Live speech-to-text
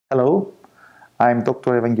Hello, I'm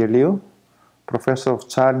Dr. Evangelίου, Professor of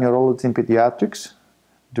Child Neurology and Pediatrics,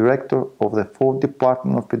 Director of the 4th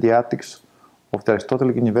Department of Pediatrics of the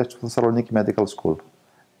Aristotle University of Thessaloniki Medical School,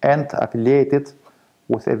 and affiliated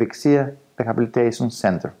with Evexia Rehabilitation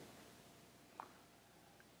Center.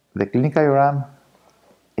 The clinic I run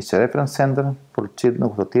is a reference center for children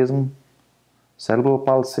with autism, cerebral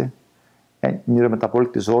palsy, and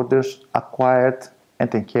neurometabolic disorders acquired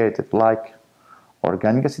and inherited, like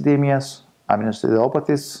organic acidemias,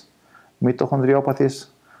 aminoacidiopathies, mitochondriopathies,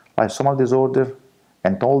 lysosomal disorder,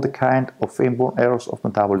 and all the kind of inborn errors of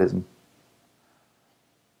metabolism.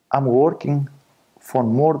 I'm working for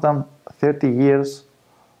more than 30 years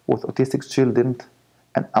with autistic children,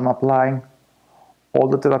 and I'm applying all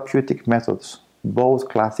the therapeutic methods, both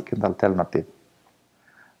classic and alternative.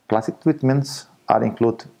 Classic treatments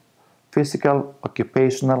include physical,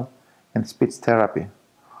 occupational, and speech therapy,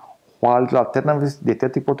 while the alternative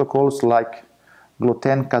dietetic protocols like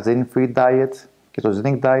gluten, casein-free diet,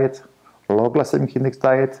 ketogenic diet, low glycemic index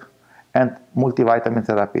diet, and multivitamin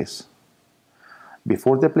therapies.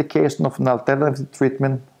 Before the application of an alternative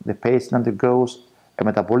treatment, the patient undergoes a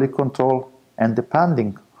metabolic control, and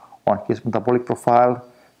depending on his metabolic profile,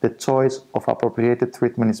 the choice of appropriate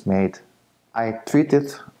treatment is made. I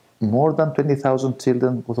treated more than 20,000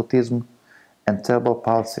 children with autism and cerebral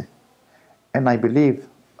palsy, and I believe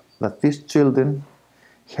that these children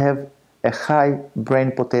have a high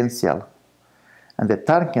brain potential, and the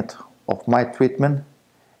target of my treatment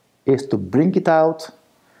is to bring it out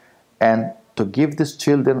and to give these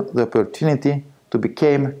children the opportunity to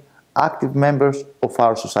become active members of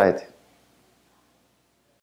our society.